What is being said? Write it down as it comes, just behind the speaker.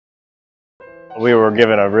We were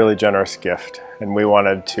given a really generous gift, and we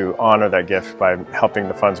wanted to honor that gift by helping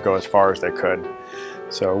the funds go as far as they could.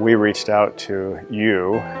 So we reached out to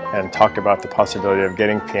you and talked about the possibility of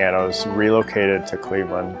getting pianos relocated to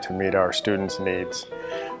Cleveland to meet our students' needs.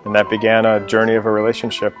 And that began a journey of a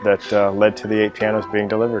relationship that led to the 8 pianos being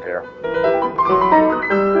delivered here.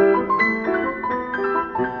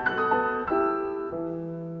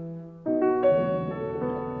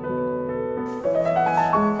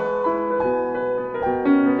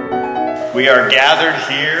 We are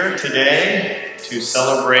gathered here today to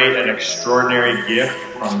celebrate an extraordinary gift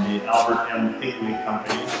from the Albert M. Higley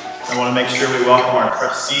Company. I want to make sure we welcome our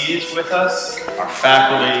trustees with us, our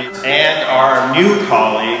faculty, and our new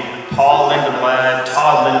colleague, Paul Lindeblad,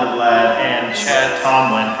 Todd Lindeblad, and Chad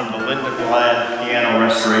Tomlin from the Lindeblad Piano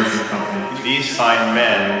Restoration Company. These fine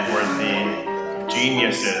men were the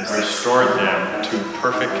geniuses, restored them to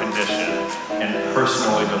perfect condition, and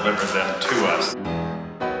personally delivered them to us.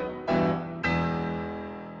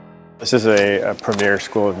 This is a premier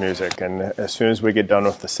school of music, and as soon as we get done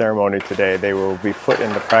with the ceremony today, they will be put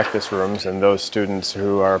into practice rooms, and those students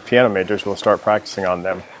who are piano majors will start practicing on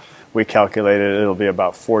them. We calculated it'll be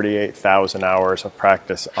about 48,000 hours of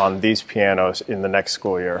practice on these pianos in the next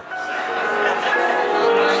school year.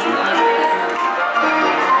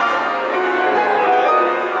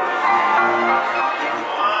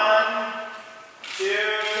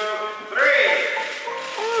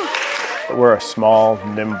 We're a small,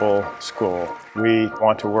 nimble school. We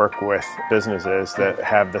want to work with businesses that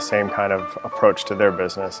have the same kind of approach to their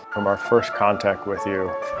business. From our first contact with you,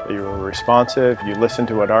 you were responsive, you listened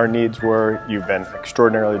to what our needs were, you've been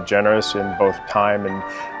extraordinarily generous in both time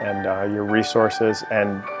and your resources,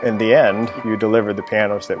 and in the end, you delivered the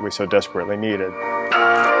pianos that we so desperately needed.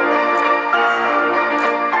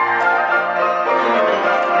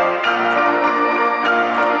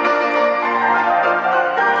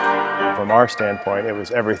 From our standpoint, it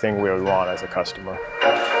was everything we would want as a customer.